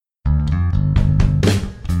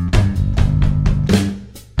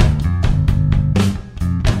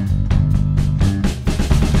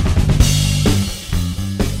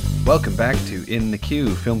Welcome back to In the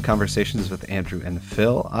Queue, Film Conversations with Andrew and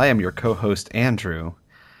Phil. I am your co-host, Andrew,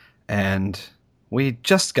 and we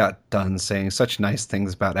just got done saying such nice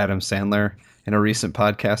things about Adam Sandler in a recent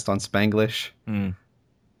podcast on Spanglish. I'm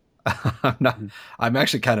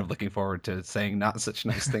actually kind of looking forward to saying not such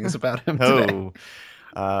nice things about him today.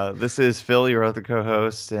 This is Phil, your other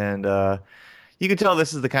co-host, and you can tell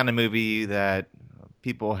this is the kind of movie that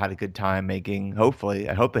people had a good time making. Hopefully,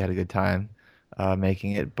 I hope they had a good time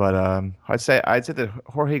making it. But I'd say that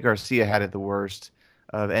Jorge Garcia had it the worst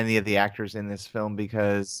of any of the actors in this film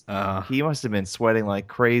because he must have been sweating like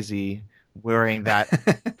crazy wearing that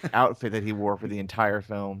outfit that he wore for the entire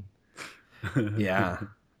film. Yeah,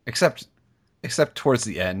 except towards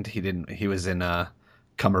the end, he didn't. He was in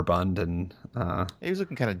cummerbund and He was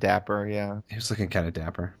looking kind of dapper. Yeah. he was looking kind of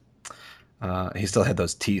dapper. He still had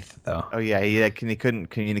those teeth, though. Oh yeah. He couldn't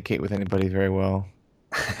communicate with anybody very well.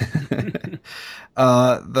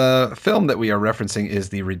 The film that we are referencing is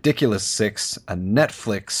The Ridiculous Six, a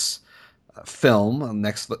Netflix film, a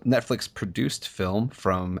Netflix produced film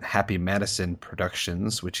from Happy Madison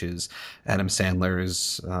Productions, which is Adam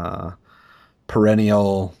Sandler's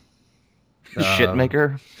perennial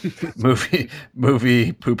Shitmaker.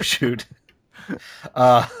 movie poop shoot.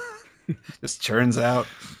 Just churns out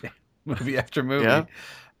movie after movie. Yeah.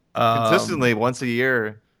 Consistently once a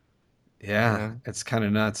year. Yeah, it's kind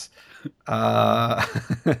of nuts.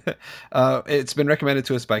 It's been recommended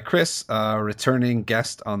to us by Chris, returning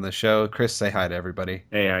guest on the show. Chris, say hi to everybody.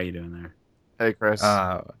 Hey, how you doing there? Hey, Chris.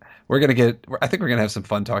 I think we're gonna have some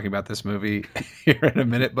fun talking about this movie here in a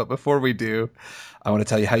minute. But before we do, I want to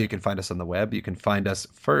tell you how you can find us on the web. You can find us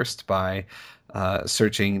first by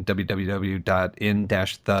searching www.in-the-q.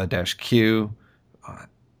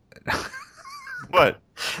 What?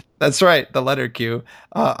 That's right, the letter Q.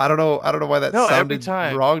 I don't know why that sounded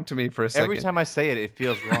time. wrong to me for a second. Every time I say it, it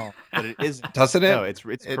feels wrong, but it isn't. Doesn't it? No, it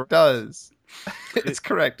it does. It's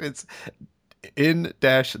correct. It's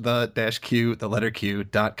in-the-q, the letter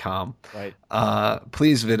Q.com. Right.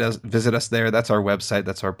 Please visit us there. That's our website.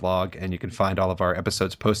 That's our blog. And you can find all of our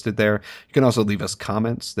episodes posted there. You can also leave us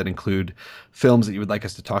comments that include films that you would like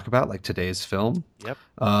us to talk about, like today's film. Yep.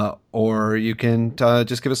 Or you can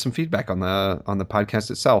just give us some feedback on the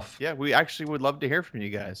podcast itself. Yeah, we actually would love to hear from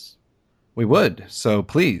you guys. We would. So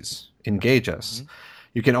please engage us. Mm-hmm.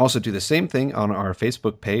 You can also do the same thing on our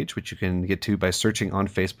Facebook page, which you can get to by searching on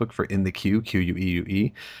Facebook for In the Queue,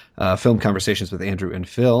 Queuee, Film Conversations with Andrew and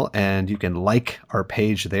Phil, and you can like our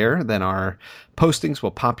page there. Then our postings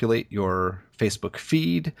will populate your Facebook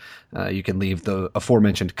feed. You can leave the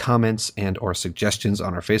aforementioned comments and or suggestions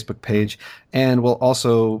on our Facebook page, and we'll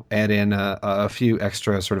also add in a few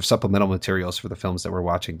extra sort of supplemental materials for the films that we're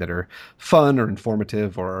watching that are fun or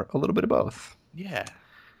informative or a little bit of both. Yeah.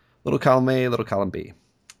 Little column A, little column B.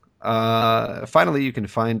 Finally, you can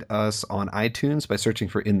find us on iTunes by searching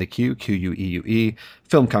for In the Queue, Queuee,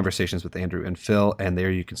 Film Conversations with Andrew and Phil, and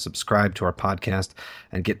there you can subscribe to our podcast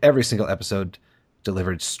and get every single episode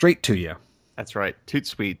delivered straight to you. That's right. Toot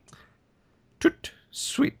sweet. Toot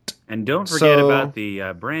sweet. And don't forget about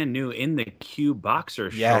the brand new In the Queue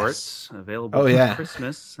boxer shorts available for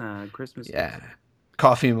Christmas. Yeah.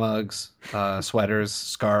 Coffee mugs, sweaters,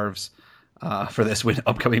 scarves. For this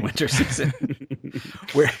upcoming winter season.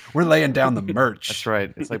 We're laying down the merch. That's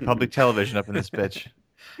right. It's like public television up in this bitch.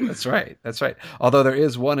 That's right. Although there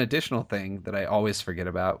is one additional thing that I always forget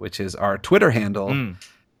about, which is our Twitter handle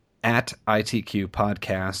at ITQ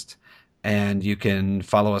Podcast. And you can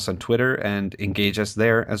follow us on Twitter and engage us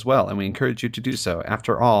there as well. And we encourage you to do so.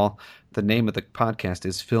 After all, the name of the podcast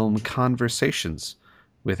is Film Conversations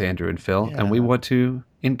with Andrew and Phil, and we want to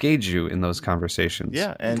engage you in those conversations.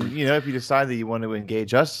 Yeah, and if you decide that you want to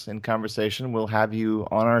engage us in conversation, we'll have you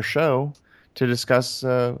on our show to discuss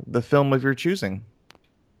the film of your choosing.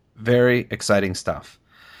 Very exciting stuff.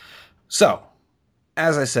 So,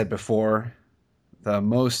 as I said before, the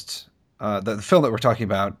film that we're talking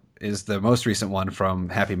about is the most recent one from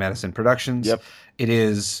Happy Madison Productions. Yep. It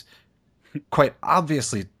is quite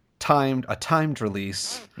obviously a timed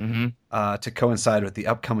release to coincide with the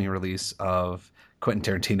upcoming release of Quentin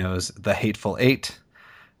Tarantino's The Hateful Eight,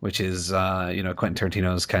 which is Quentin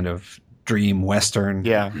Tarantino's kind of dream Western.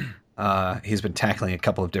 Yeah. He's been tackling a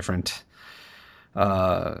couple of different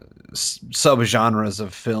subgenres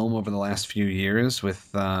of film over the last few years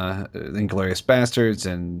with Inglourious Bastards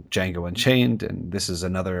and Django Unchained, and this is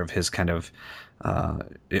another of his kind of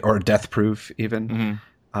or Death Proof even. Mm-hmm.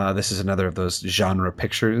 This is another of those genre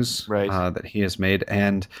pictures right. That he has made.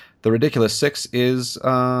 And The Ridiculous Six is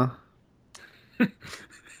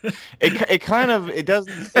it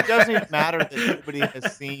doesn't even matter that nobody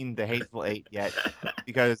has seen The Hateful Eight yet,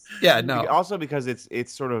 because because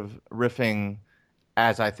it's sort of riffing,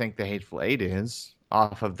 as I think The Hateful Eight is,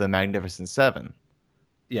 off of The Magnificent Seven.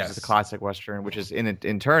 Yes, which is a classic Western, which is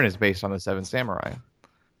in turn is based on The Seven Samurai.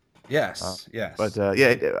 Yes. But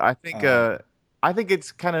I think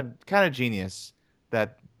it's kind of genius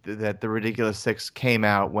that The Ridiculous Six came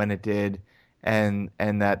out when it did, and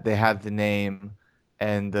that they have the name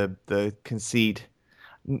and the conceit.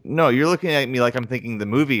 No, you're looking at me like I'm thinking the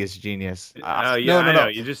movie is genius. I know.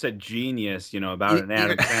 You just said genius, about an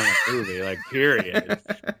Adam Sandler movie, like period.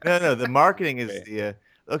 No, the marketing is the.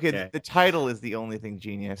 Okay, the title is the only thing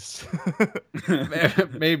genius.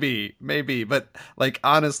 maybe, but like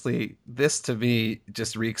honestly, this to me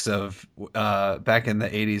just reeks of back in the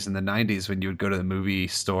 80s and the 90s when you would go to the movie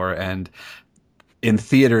store and in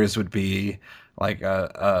theaters would be like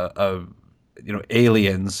a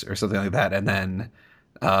Aliens or something like that, and then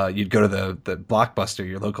you'd go to the Blockbuster,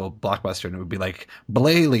 your local Blockbuster, and it would be like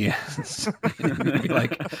Blaliens. You'd be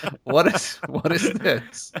like, what is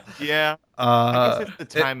this? Yeah, I guess it's the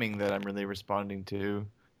timing that I'm really responding to.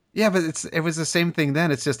 Yeah, but it was the same thing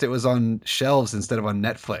then. It's just it was on shelves instead of on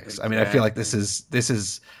Netflix. Exactly. I mean, I feel like this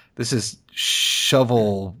is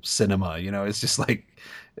shovel cinema. It's just like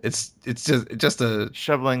it's just a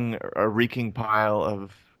shoveling a reeking pile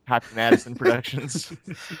of Happy Madison Productions.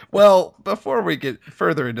 Well, before we get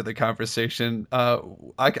further into the conversation, I'm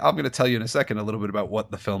going to tell you in a second a little bit about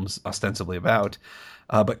what the film's ostensibly about.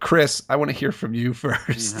 But Chris, I want to hear from you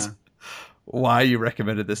first. Why you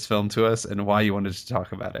recommended this film to us and why you wanted to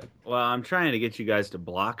talk about it. Well, I'm trying to get you guys to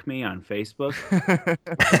block me on Facebook.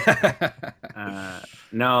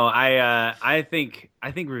 No, I think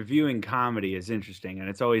reviewing comedy is interesting, and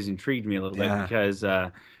it's always intrigued me a little bit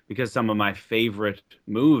because some of my favorite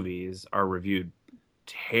movies are reviewed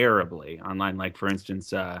terribly online. Like, for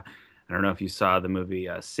instance, I don't know if you saw the movie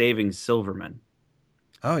Saving Silverman.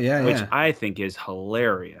 Oh, yeah, which I think is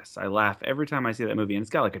hilarious. I laugh every time I see that movie, and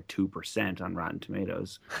it's got like a 2% on Rotten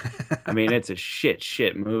Tomatoes. I mean, it's a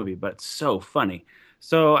shit movie, but so funny.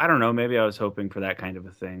 So, I don't know, maybe I was hoping for that kind of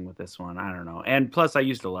a thing with this one. I don't know. And plus, I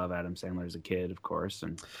used to love Adam Sandler as a kid, of course.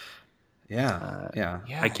 And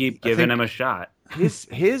I keep giving him a shot. His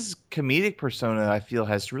comedic persona, I feel,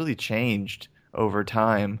 has really changed over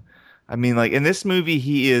time. I mean, like, in this movie,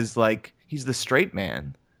 he's the straight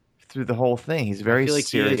man through the whole thing. He's very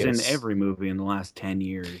serious. He is in every movie in the last 10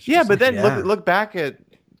 years. Yeah, but then look back at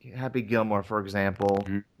Happy Gilmore, for example,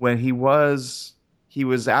 when he was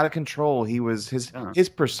out of control. His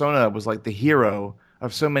persona was like the hero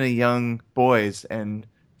of so many young boys and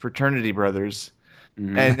fraternity brothers.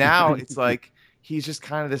 And now it's like he's just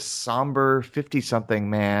kind of this somber 50-something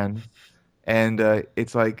man. And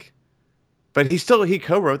it's like, but he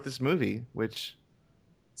co-wrote this movie, which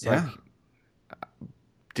it's like,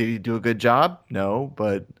 did he do a good job? No,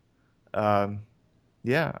 but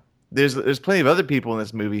there's plenty of other people in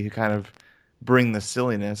this movie who kind of bring the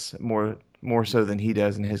silliness more so than he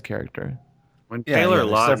does in his character. When Taylor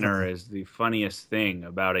Lautner is the funniest thing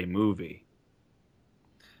about a movie,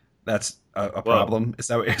 that's a problem. Is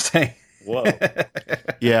that what you're saying? Whoa.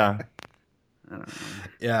 Yeah. I don't know.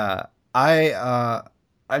 Yeah.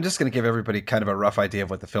 I'm just going to give everybody kind of a rough idea of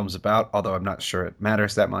what the film's about, although I'm not sure it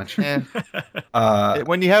matters that much. When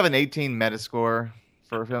you have an 18 Metascore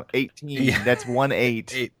for a film, 18, that's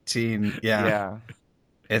 1.8. 18, yeah.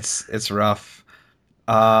 It's rough.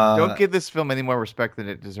 Don't give this film any more respect than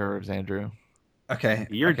it deserves, Andrew. Okay.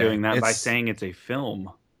 You're doing that by saying it's a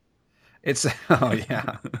film. This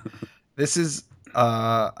is,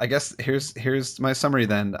 I guess, here's my summary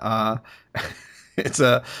then. It's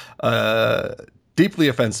a deeply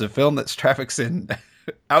offensive film that traffics in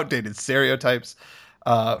outdated stereotypes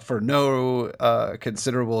for no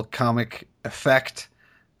considerable comic effect.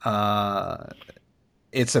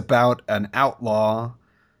 It's about an outlaw,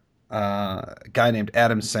 a guy named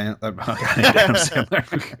Adam Sandler,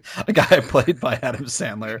 a guy played by Adam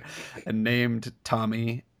Sandler and named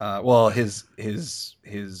Tommy. Well, his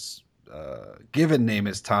given name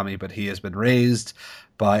is Tommy, but he has been raised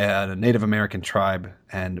by a Native American tribe,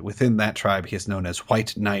 and within that tribe, he is known as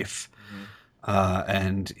White Knife,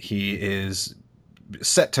 and he is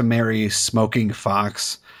set to marry Smoking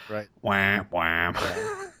Fox. Right. Wham, wham.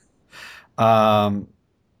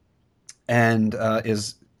 And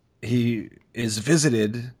he is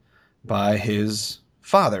visited by his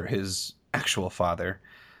father, his actual father,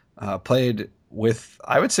 played with,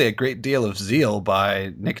 I would say, a great deal of zeal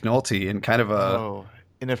by Nick Nolte in kind of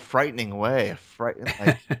in a frightening way,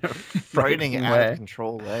 frightening out of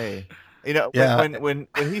control way. You know, Yeah. when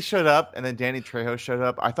he showed up and then Danny Trejo showed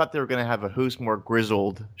up, I thought they were going to have a who's more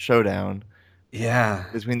grizzled showdown Yeah,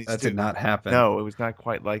 between these that two. did not happen. No, it was not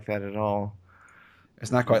quite like that at all.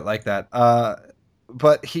 It's not quite like that.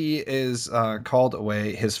 But he is called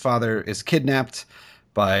away. His father is kidnapped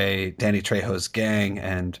by Danny Trejo's gang,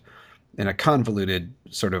 and in a convoluted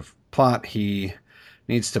sort of plot, he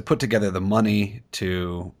needs to put together the money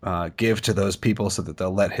to give to those people so that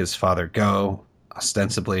they'll let his father go,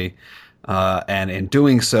 ostensibly. And in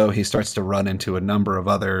doing so, he starts to run into a number of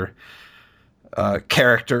other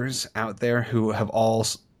characters out there who have all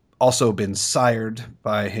also been sired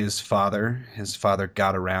by his father. His father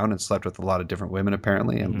got around and slept with a lot of different women,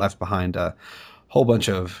 apparently, and left behind a whole bunch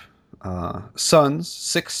of sons,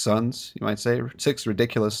 6 sons, you might say, 6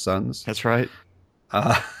 ridiculous sons. That's right.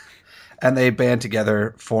 And they band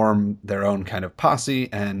together, form their own kind of posse,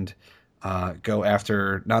 and go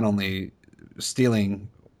after not only stealing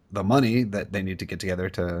the money that they need to get together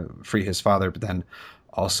to free his father, but then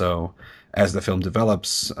also, as the film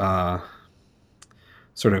develops,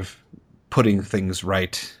 sort of putting things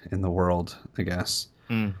right in the world, I guess.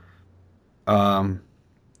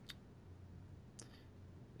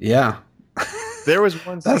 Yeah. There was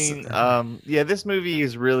one scene. Yeah, this movie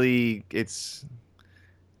is really it's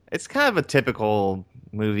kind of a typical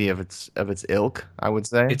movie of its ilk, I would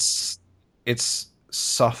say. It's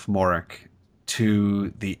sophomoric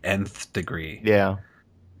to the nth degree. Yeah.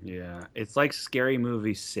 Yeah, it's like Scary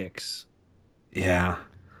Movie 6. Yeah.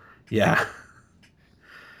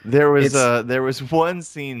 There was one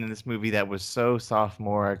scene in this movie that was so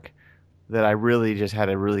sophomoric that I really just had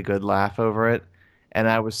a really good laugh over it, and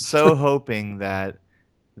I was so hoping that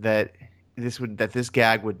this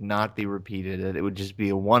gag would not be repeated. That it would just be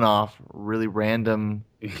a one-off, really random.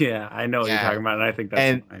 Yeah, I know what you're talking about, and I think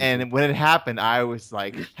that's and when it happened, I was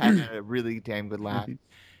like having a really damn good laugh.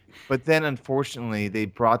 But then, unfortunately, they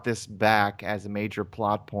brought this back as a major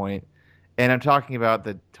plot point. And I'm talking about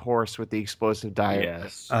the horse with the explosive diet.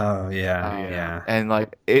 Yes. Oh yeah. And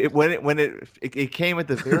like when it came at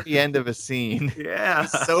the very end of a scene. Yeah.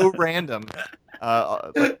 So random.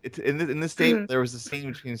 But in this tape there was a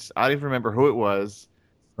scene between, I don't even remember who it was.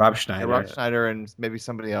 Rob Schneider and maybe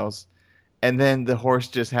somebody else. And then the horse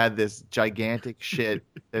just had this gigantic shit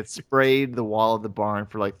that sprayed the wall of the barn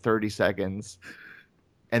for like 30 seconds.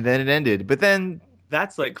 And then it ended. But then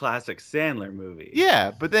that's like classic Sandler movie.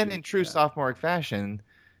 Yeah, but then in true sophomoric fashion,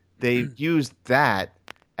 they used that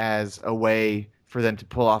as a way for them to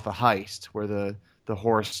pull off a heist where the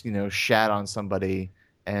horse, shat on somebody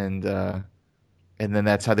and then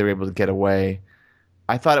that's how they were able to get away.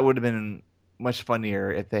 I thought it would have been much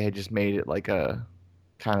funnier if they had just made it like a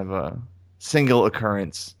kind of a single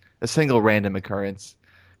occurrence, a single random occurrence.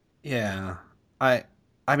 Yeah. I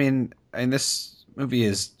mean, and this movie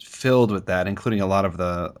is filled with that, including a lot of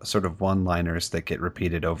the sort of one-liners that get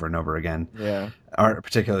repeated over and over again. Yeah. Aren't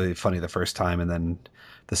particularly funny the first time, and then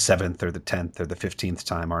the 7th or the 10th or the 15th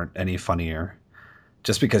time aren't any funnier.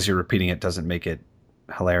 Just because you're repeating it doesn't make it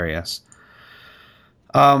hilarious.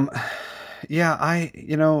 Yeah,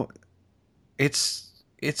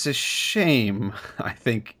 it's a shame, I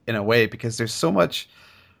think, in a way, because there's so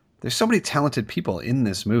many talented people in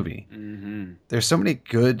this movie. Mm-hmm. There's so many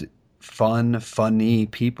good, funny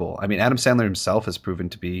people. I mean, Adam Sandler himself has proven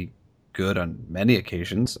to be good on many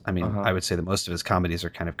occasions. I mean, I would say that most of his comedies are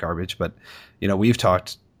kind of garbage, but we've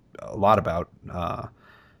talked a lot about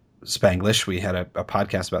Spanglish. We had a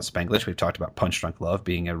podcast about Spanglish. We've talked about Punch Drunk Love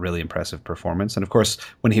being a really impressive performance, and of course,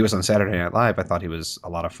 when he was on Saturday Night Live, I thought he was a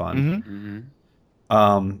lot of fun.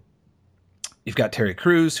 Mm-hmm. You've got Terry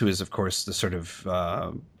Crews, who is, of course, the sort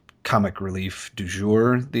of comic relief du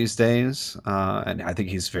jour these days, and I think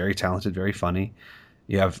he's very talented, very funny.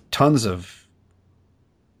 You have tons of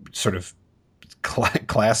sort of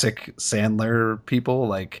classic Sandler people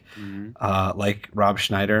like Rob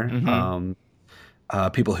Schneider,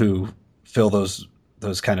 people who fill those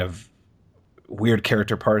kind of weird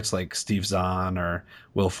character parts like Steve Zahn or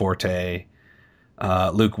Will Forte.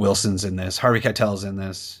 Luke Wilson's in this. Harvey Keitel's in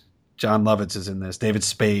this. John Lovitz is in this. David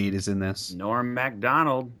Spade is in this. Norm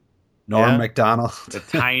Macdonald. The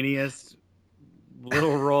tiniest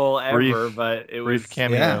little role ever, but it was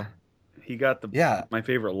cameo. Yeah. He got my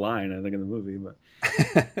favorite line, I think, in the movie. But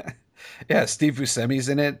yeah, Steve Buscemi's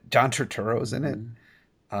in it. John Turturro's in it.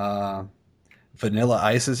 Vanilla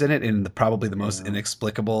Ice is in it in probably the most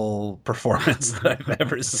inexplicable performance that I've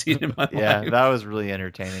ever seen in my life. Yeah, that was really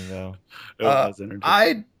entertaining, though. It was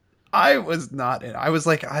entertaining. I was not in. I was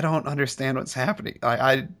like, I don't understand what's happening.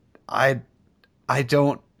 I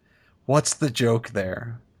don't. What's the joke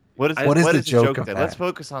there? What is the joke of that? Let's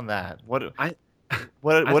focus on that. I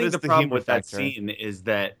what think is the the problem humor with that factor? scene is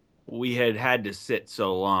that we had to sit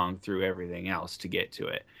so long through everything else to get to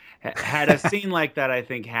it. Had a scene like that, I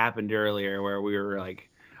think, happened earlier where we were like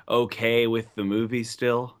okay with the movie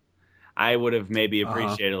still, I would have maybe Uh-huh.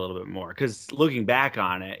 appreciated a little bit more. Because looking back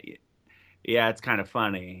on it, yeah, it's kind of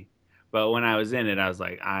funny. But when I was in it, I was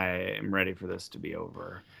like, I am ready for this to be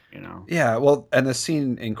over, you know? Yeah, well, and the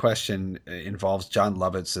scene in question involves John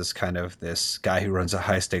Lovitz as kind of this guy who runs a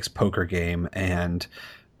high stakes poker game, and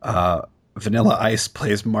uh, Vanilla Ice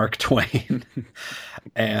plays Mark Twain,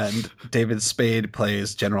 and David Spade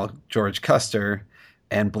plays General George Custer,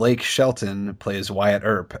 and Blake Shelton plays Wyatt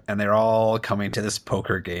Earp, and they're all coming to this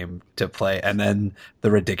poker game to play, and then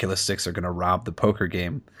the Ridiculous Six are going to rob the poker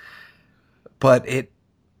game. But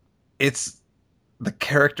it's the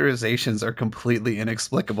characterizations are completely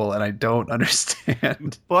inexplicable, and I don't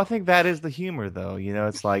understand. Well, I think that is the humor, though. You know,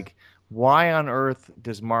 it's like, why on earth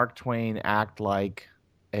does Mark Twain act like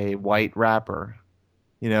a white rapper?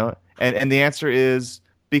 You know, and the answer is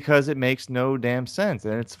because it makes no damn sense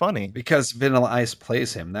and it's funny. Because Vanilla Ice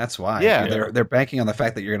plays him. That's why. Yeah. Yeah. They're banking on the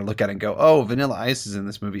fact that you're going to look at it and go, "Oh, Vanilla Ice is in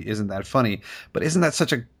this movie. Isn't that funny?" But isn't that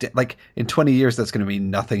such a like in 20 years that's going to mean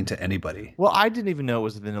nothing to anybody? Well, I didn't even know it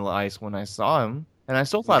was Vanilla Ice when I saw him, and I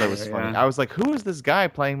still thought it was funny. Yeah. I was like, "Who is this guy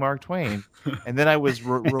playing Mark Twain?" And then I was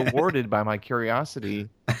rewarded by my curiosity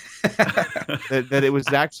that it was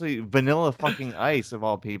actually Vanilla fucking Ice of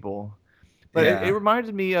all people. But it Yeah.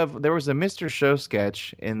 reminded me of there was a Mr. Show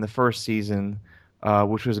sketch in the first season,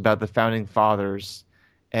 which was about the founding fathers,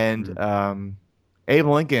 and Mm. Abe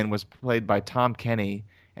Lincoln was played by Tom Kenny,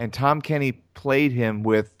 and Tom Kenny played him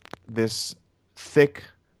with this thick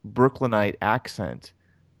Brooklynite accent,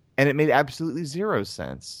 and it made absolutely zero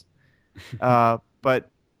sense. Uh, but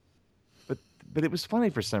but but it was funny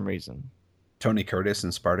for some reason. Tony Curtis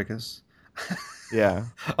and Spartacus. Yeah,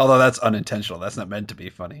 Although that's unintentional. That's not meant to be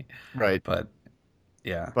funny. right. But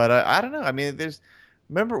yeah. But I don't know. I mean,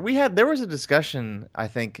 remember there was a discussion I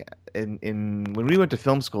think in when we went to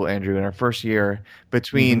film school, Andrew, in our first year Hmm.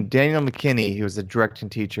 between Daniel McKinney, who was a directing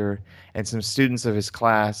teacher, and some students of his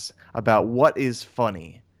class about what is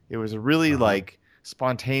funny. It was a really Uh-huh. like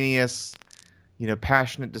spontaneous,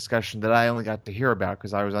 passionate discussion that I only got to hear about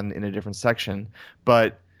because I was in a different section.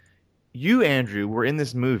 But you, Andrew, were in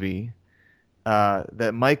this movie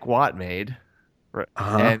that Mike Watt made. Right.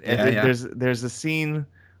 Uh-huh. And Yeah, yeah. there's a scene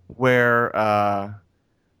where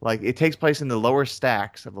like it takes place in the lower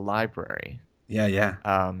stacks of the library. Yeah, yeah.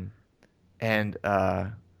 Um and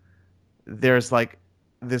there's like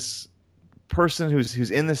this person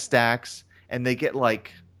who's in the stacks and they get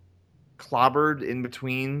like clobbered in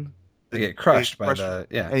between They the get crushed by crushed, the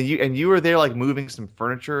yeah. and you were there like moving some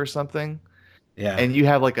furniture or something Yeah. and you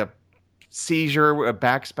have like a seizure, a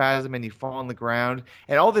back spasm, and you fall on the ground,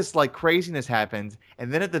 and all this like craziness happens, and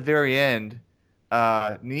then at the very end,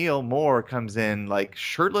 Neil Moore comes in like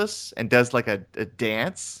shirtless and does like a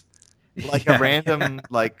dance, like a Yeah, yeah. random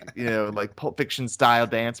like like Pulp Fiction style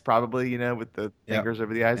dance, probably with the Yep. fingers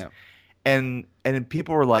over the eyes, Yep. and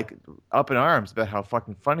people were like up in arms about how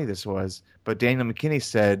fucking funny this was, but Daniel McKinney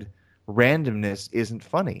said. Randomness isn't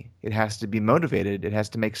funny. It has to be motivated. It has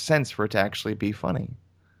to make sense for it to actually be funny.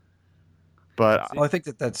 But Well, I think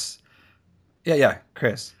that's yeah, yeah,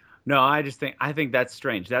 Chris. No, I think that's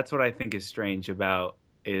strange. That's what I think is strange about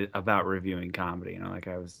reviewing comedy. You know, like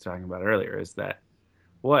I was talking about earlier, is that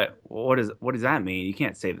what does that mean? You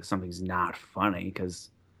can't say that something's not funny because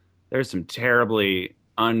there's some terribly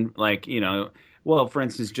like well, for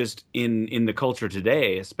instance, just in the culture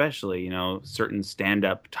today, especially certain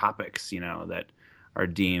stand-up topics that are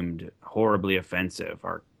deemed horribly offensive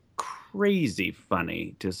are crazy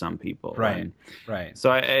funny to some people, Right. and Right. so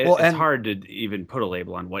Well, it's and hard to even put a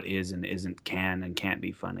label on what is and isn't can and can't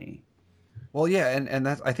be funny. well, yeah, and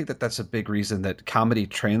that I think that's a big reason that comedy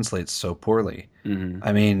translates so poorly. Hmm.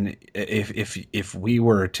 I mean, if we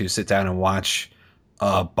were to sit down and watch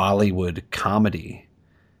a Bollywood comedy,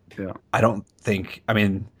 Yeah. I don't think. I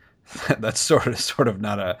mean, that's sort of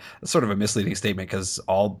not a sort of a misleading statement because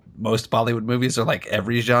most Bollywood movies are like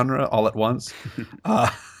every genre all at once.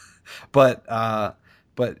 Uh,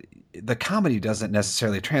 but the comedy doesn't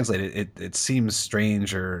necessarily translate it. It seems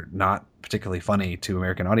strange or not particularly funny to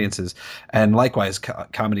American audiences. And likewise,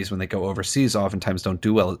 comedies when they go overseas oftentimes don't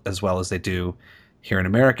do as well as they do here in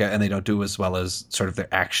America, and they don't do as well as sort of their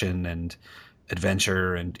action and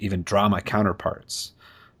adventure and even drama counterparts.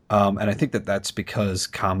 And I think that's because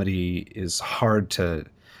comedy is hard to.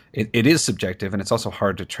 It is subjective, and it's also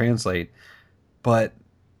hard to translate. But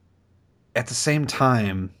at the same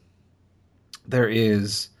time, there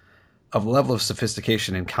is a level of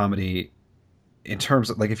sophistication in comedy in terms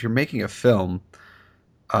of like if you're making a film,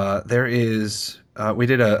 there is we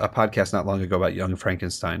did a podcast not long ago about Young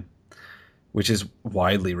Frankenstein, which is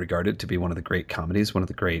widely regarded to be one of the great comedies, one of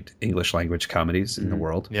the great English language comedies in the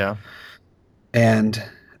world. Yeah. And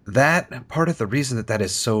that part of the reason that that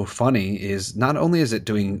is so funny is not only is it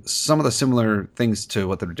doing some of the similar things to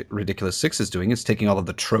what the Ridiculous Six is doing, it's taking all of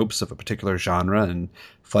the tropes of a particular genre and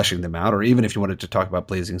fleshing them out. Or even if you wanted to talk about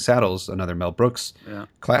Blazing Saddles, another Mel Brooks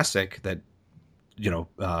classic that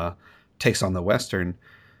takes on the Western,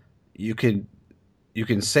 you can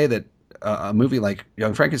say that a movie like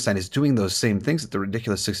Young Frankenstein is doing those same things that The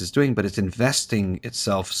Ridiculous Six is doing, but it's investing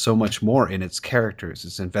itself so much more in its characters.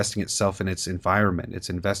 It's investing itself in its environment.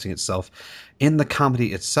 It's investing itself in the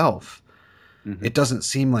comedy itself. Mm-hmm. It doesn't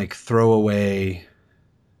seem like throwaway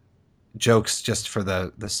jokes just for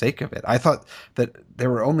the sake of it. I thought that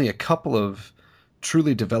there were only a couple of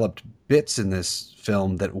truly developed bits in this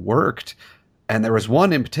film that worked. And there was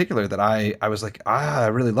one in particular that I was like, I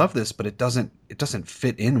really love this, but it doesn't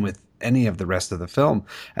fit in with any of the rest of the film.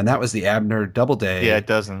 And that was the Abner Doubleday. Yeah, it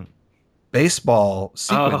doesn't. Baseball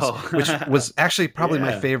sequence, which was actually probably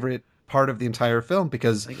my favorite part of the entire film,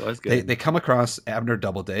 because they come across Abner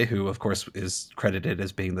Doubleday, who of course is credited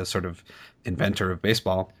as being the sort of inventor of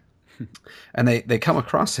baseball. And they come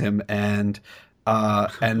across him and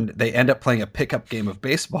they end up playing a pickup game of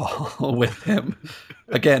baseball with him,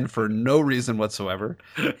 again for no reason whatsoever,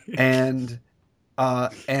 and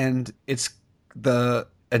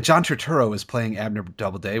John Turturro is playing Abner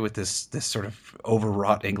Doubleday with this sort of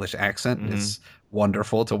overwrought English accent. Mm-hmm. It's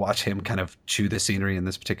wonderful to watch him kind of chew the scenery in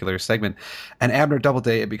this particular segment. And Abner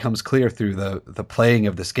Doubleday, it becomes clear through the playing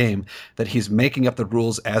of this game that he's making up the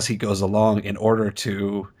rules as he goes along in order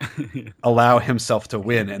to allow himself to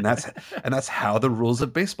win. And that's how the rules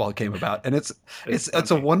of baseball came about. And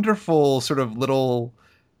it's a wonderful sort of little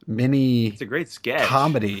mini. It's a great sketch.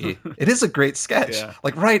 Comedy. It is a great sketch. Yeah.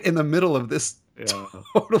 Like right in the middle of this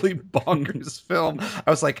totally bonkers film, I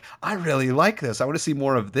was like, I really like this. I want to see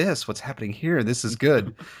more of this. What's happening here? This is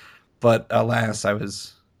good. But alas, I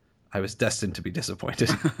was destined to be disappointed.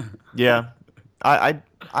 Yeah, I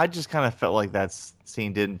just kind of felt like that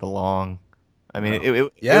scene didn't belong. I mean,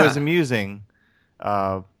 it was amusing,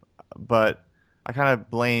 but I kind of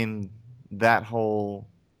blame that whole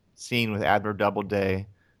scene with Abner Doubleday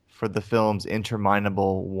for the film's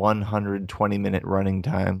interminable 120-minute running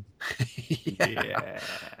time. Yeah.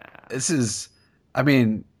 This is, I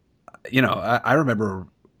mean, I remember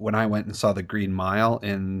when I went and saw The Green Mile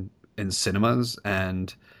in cinemas,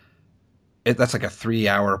 and that's like a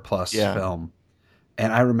 3-hour plus film.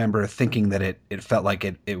 And I remember thinking that it felt like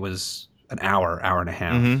it was an hour and a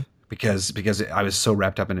half, mm-hmm. because I was so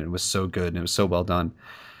wrapped up in it. It was so good and it was so well done.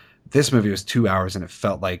 This movie was 2 hours and it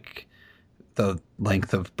felt like the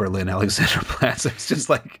length of Berlin Alexanderplatz. It's just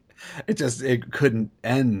like it couldn't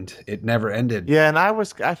end. It never ended. Yeah, and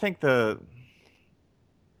I think it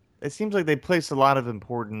seems like they placed a lot of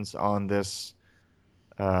importance on this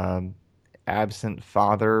absent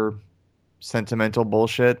father sentimental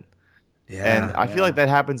bullshit. Yeah, and I feel like that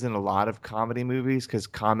happens in a lot of comedy movies because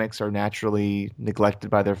comics are naturally neglected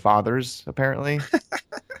by their fathers, apparently.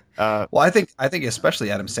 Well, I think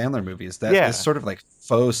especially Adam Sandler movies, that this sort of like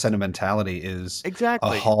faux sentimentality is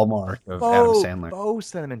exactly a hallmark of Adam Sandler. Faux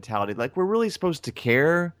sentimentality. Like, we're really supposed to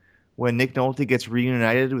care when Nick Nolte gets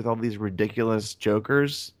reunited with all these ridiculous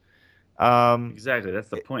jokers. Exactly, that's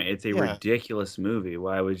the point. It's a ridiculous movie.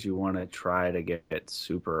 Why would you want to try to get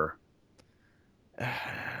super?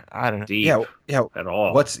 I don't know. Deep at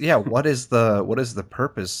all. What is the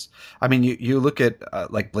purpose? I mean, you look at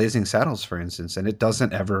like Blazing Saddles, for instance, and it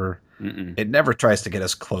doesn't ever, it never tries to get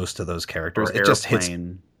us close to those characters. It just hits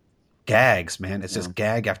gags, man. It's just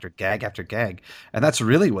gag after gag after gag, and that's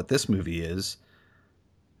really what this movie is.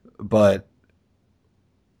 But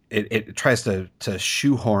it tries to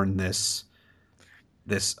shoehorn this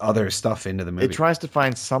other stuff into the movie. It tries to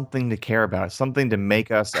find something to care about, something to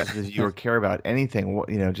make us as the viewer care about anything.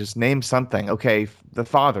 Just name something. Okay, the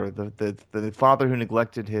father, the father who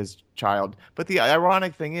neglected his child. But the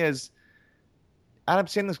ironic thing is, Adam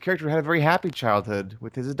Sandler's character had a very happy childhood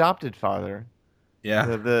with his adopted father. Yeah,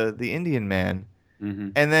 the Indian man. Mm-hmm.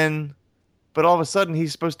 And then, but all of a sudden,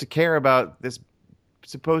 he's supposed to care about this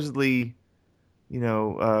supposedly,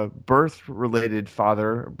 birth-related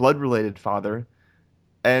father, blood-related father.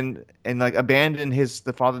 And like abandon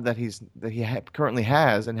the father that he currently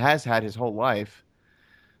has and has had his whole life.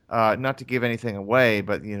 Not to give anything away,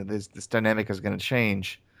 but this dynamic is going to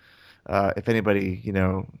change. If anybody,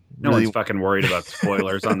 No really... one's fucking worried about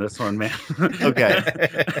spoilers on this one, man. Okay.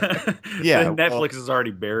 Yeah, Netflix has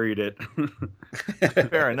already buried it.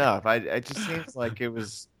 Fair enough. It just seems like it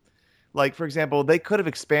was like, for example, they could have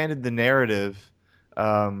expanded the narrative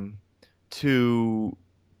um, to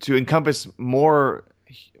encompass more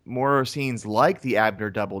scenes like the Abner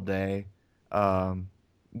Doubleday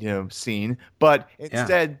scene, but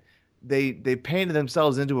instead they painted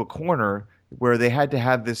themselves into a corner where they had to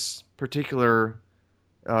have this particular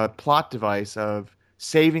plot device of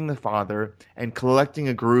saving the father and collecting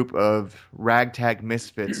a group of ragtag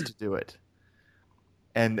misfits to do it.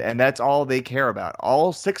 And that's all they care about.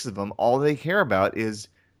 All 6 of them, all they care about is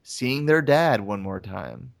seeing their dad one more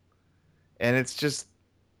time. And it's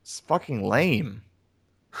fucking lame.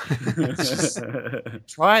 It's just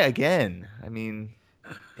try again. I mean,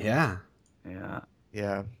 Yeah.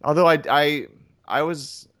 Although I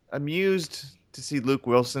was amused to see Luke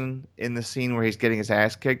Wilson in the scene where he's getting his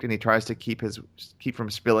ass kicked and he tries to keep from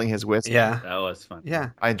spilling his whiskey. Yeah, that was fun.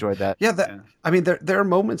 Yeah, I enjoyed that. Yeah, I mean, there are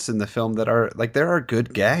moments in the film that are like, there are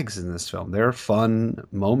good gags in this film. There are fun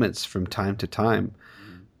moments from time to time,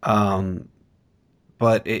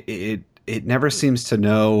 but it never seems to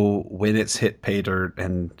know when it's hit pay dirt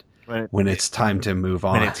and when it's time to move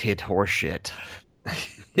on. When it's hit horseshit.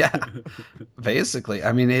 Yeah, basically.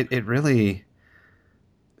 I mean, it really.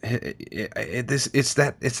 It's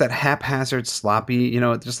that haphazard, sloppy,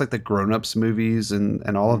 just like the Grown Ups movies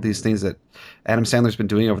and all of these things that Adam Sandler's been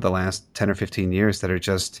doing over the last 10 or 15 years that are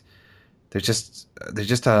they're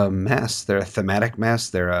just a mess. They're a thematic mess.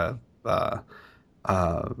 They're a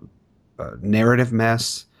narrative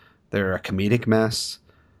mess. They're a comedic mess,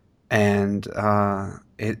 and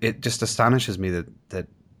it just astonishes me that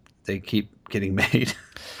they keep getting made.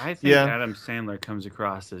 I think Adam Sandler comes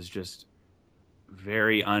across as just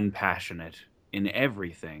very unpassionate in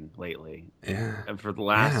everything lately. Yeah. And for the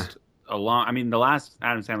last the last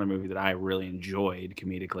Adam Sandler movie that I really enjoyed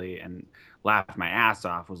comedically and laughed my ass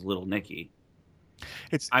off was Little Nicky.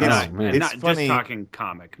 It's funny. Just talking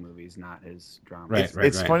comic movies, not his drama.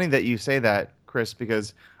 It's funny that you say that, Chris,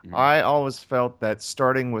 because I always felt that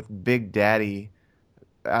starting with Big Daddy,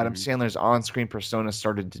 Adam Sandler's on-screen persona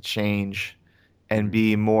started to change and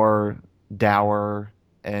be more dour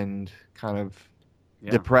and kind of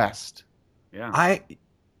depressed. Yeah.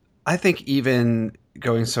 I think even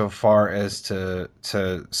going so far as to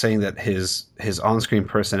saying that his on-screen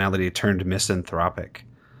personality turned misanthropic.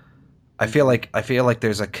 I feel like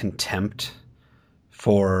there's a contempt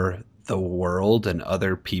for the world and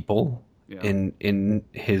other people in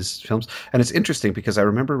his films. And it's interesting because I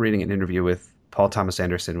remember reading an interview with Paul Thomas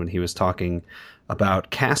Anderson when he was talking about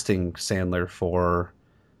casting Sandler for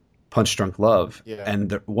Punch Drunk Love. Yeah.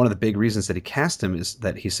 And one of the big reasons that he cast him is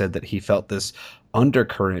that he said that he felt this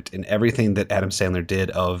undercurrent in everything that Adam Sandler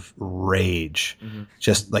did of rage,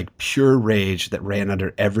 just like pure rage that ran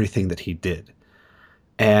under everything that he did.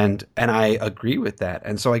 And I agree with that.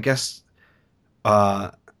 And so I guess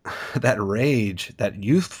that rage, that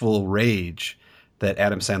youthful rage that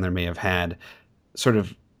Adam Sandler may have had, sort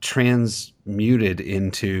of transmuted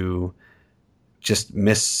into just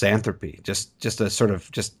misanthropy, just a sort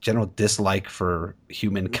of just general dislike for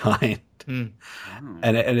humankind. And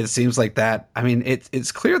it seems like that. I mean,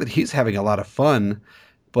 it's clear that he's having a lot of fun,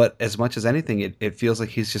 but as much as anything, it feels like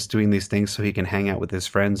he's just doing these things so he can hang out with his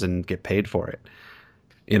friends and get paid for it.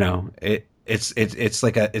 It's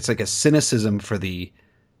like a cynicism for the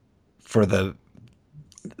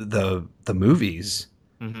movies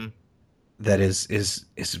that is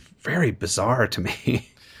very bizarre to me.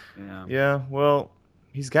 Yeah, well,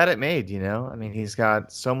 he's got it made, I mean, he's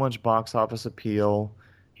got so much box office appeal.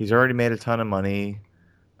 He's already made a ton of money.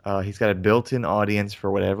 He's got a built-in audience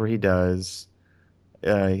for whatever he does.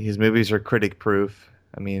 His movies are critic-proof.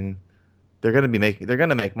 I mean, they're going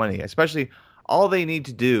to make money. Especially, all they need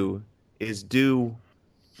to do is do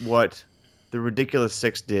what the Ridiculous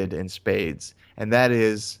Six did in spades, and that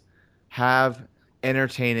is have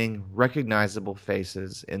entertaining, recognizable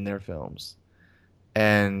faces in their films.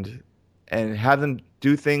 And have them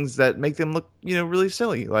do things that make them look, really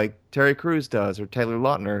silly, like Terry Crews does or Taylor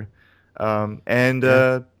Lautner,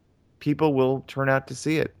 people will turn out to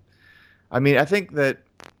see it. I mean, I think that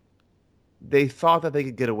they thought that they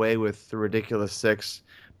could get away with The Ridiculous Six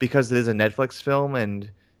because it is a Netflix film, and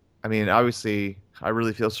I mean, obviously, I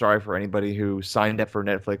really feel sorry for anybody who signed up for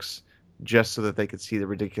Netflix just so that they could see The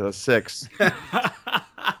Ridiculous Six.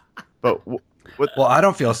 But well, I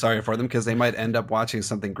don't feel sorry for them because they might end up watching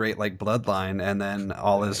something great like Bloodline, and then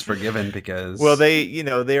all is forgiven because... Well,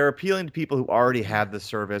 they are appealing to people who already have the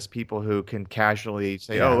service, people who can casually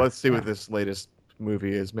say, let's see what this latest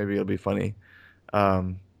movie is. Maybe it'll be funny.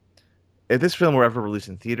 If this film were ever released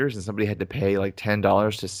in theaters and somebody had to pay like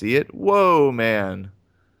 $10 to see it, whoa, man,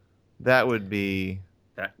 that would be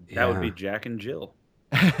That would be Jack and Jill.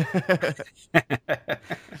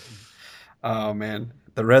 Oh man,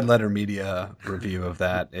 the Red Letter Media review of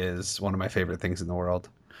that is one of my favorite things in the world.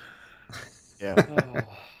 Yeah.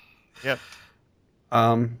 Yep.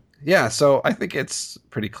 Yeah, so I think it's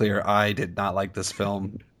pretty clear I did not like this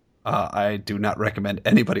film. I do not recommend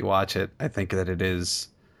anybody watch it. I think that it is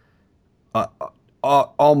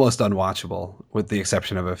almost unwatchable, with the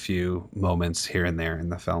exception of a few moments here and there in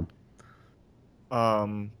the film.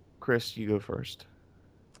 Chris, you go first.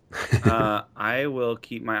 I will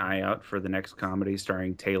keep my eye out for the next comedy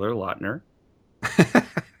starring Taylor Lautner.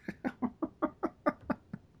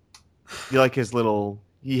 You like his little?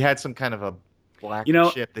 He had some kind of a black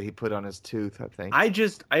chip that he put on his tooth, I think. I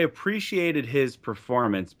appreciated his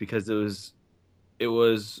performance because it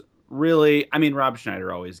was really. I mean, Rob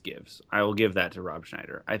Schneider always gives. I will give that to Rob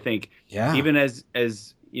Schneider. I think even as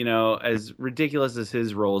as ridiculous as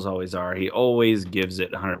his roles always are, he always gives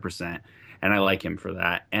it 100%. And I like him for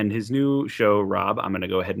that. And his new show, Rob, I'm going to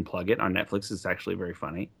go ahead and plug it on Netflix. It's actually very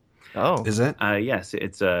funny. Oh, is it? Yes,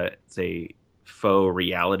 it's a faux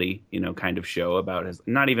reality, kind of show about his.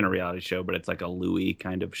 Not even a reality show, but it's like a Louis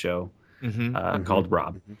kind of show called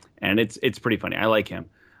Rob, and it's pretty funny. I like him,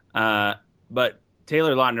 but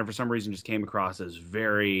Taylor Lautner for some reason just came across as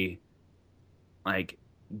very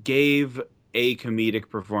gave a comedic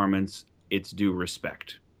performance its due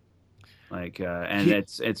respect.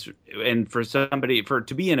 And for somebody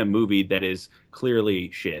to be in a movie that is clearly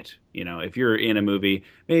shit, if you're in a movie,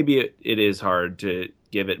 maybe it is hard to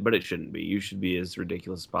give it, but it shouldn't be. You should be as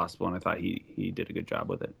ridiculous as possible. And I thought he did a good job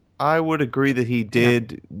with it. I would agree that he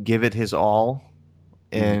did give it his all,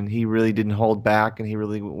 and he really didn't hold back, and he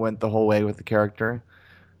really went the whole way with the character.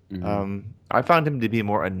 I found him to be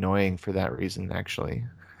more annoying for that reason, actually.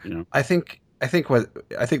 I think what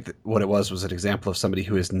it was an example of somebody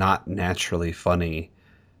who is not naturally funny.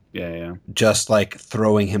 Yeah. Just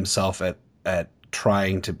throwing himself at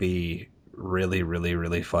trying to be really, really,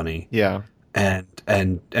 really funny. Yeah.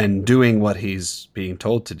 And doing what he's being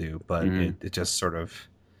told to do, but it just sort of,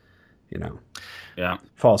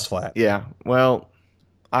 falls flat. Yeah. Well,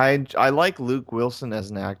 I like Luke Wilson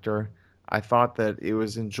as an actor. I thought that it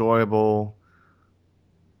was enjoyable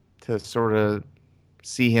to sort of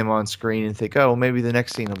see him on screen and think, oh, maybe the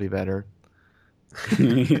next scene will be better.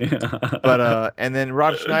 But and then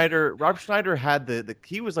Rob Schneider had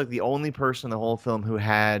he was the only person in the whole film who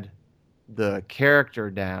had the character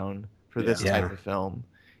down for this type of film.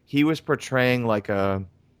 He was portraying a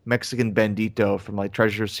Mexican bandito from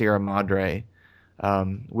Treasure Sierra Madre,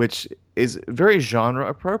 which is very genre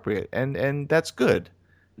appropriate, and that's good.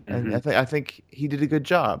 And I think he did a good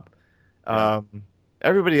job.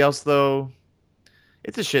 Everybody else, though,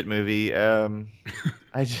 it's a shit movie. I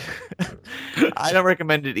don't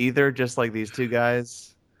recommend it either. Just like these two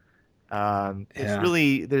guys,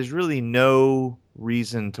 there's really no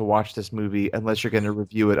reason to watch this movie unless you're going to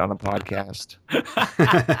review it on a podcast.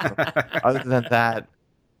 Other than that,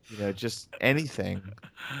 just anything.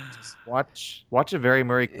 Just watch A Very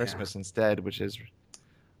Merry Christmas instead, which is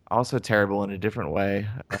also terrible in a different way.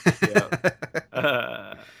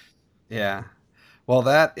 Yeah. Well,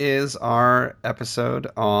 that is our episode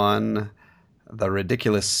on The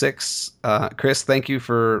Ridiculous Six. Chris, thank you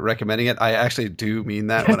for recommending it. I actually do mean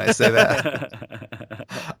that when I say that.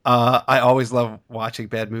 I always love watching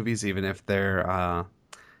bad movies, even if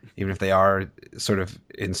they are sort of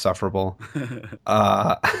insufferable.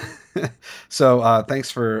 So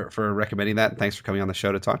thanks for recommending that, and thanks for coming on the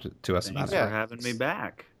show to talk to us about it. Thanks for having me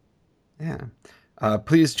back. Yeah.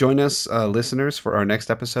 Please join us, listeners, for our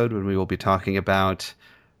next episode when we will be talking about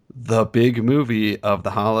the big movie of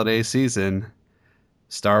the holiday season,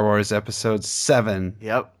 Star Wars Episode 7.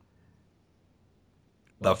 Yep.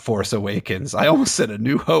 The Force Awakens. I almost said A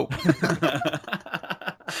New Hope.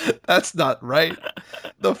 That's not right.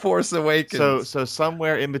 The Force Awakens. So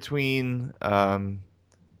somewhere in between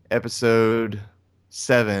Episode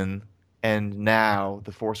 7 and now,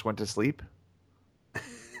 the Force went to sleep?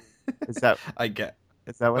 Is that Is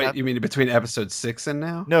that what Wait, happened? you mean between Episode 6 and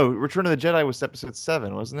now? No, Return of the Jedi was Episode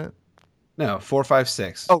 7, wasn't it? No, 4, 5,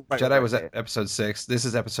 6. Oh, right, Jedi was Episode 6. This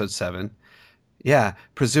is Episode 7. Yeah,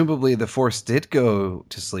 presumably the Force did go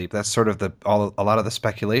to sleep. That's sort of a lot of the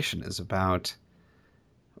speculation is about,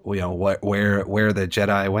 where the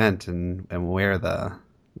Jedi went and where the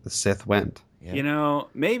Sith went. Yeah.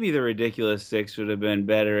 Maybe the Ridiculous Six would have been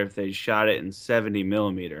better if they shot it in 70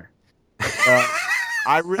 millimeter.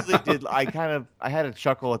 I really did. I had a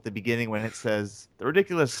chuckle at the beginning when it says The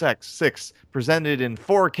Ridiculous Sex 6 presented in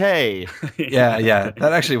 4K. Yeah.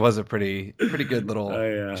 That actually was a pretty good little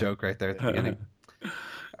joke right there at the beginning.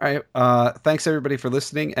 All right. Thanks everybody for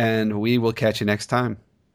listening, and we will catch you next time.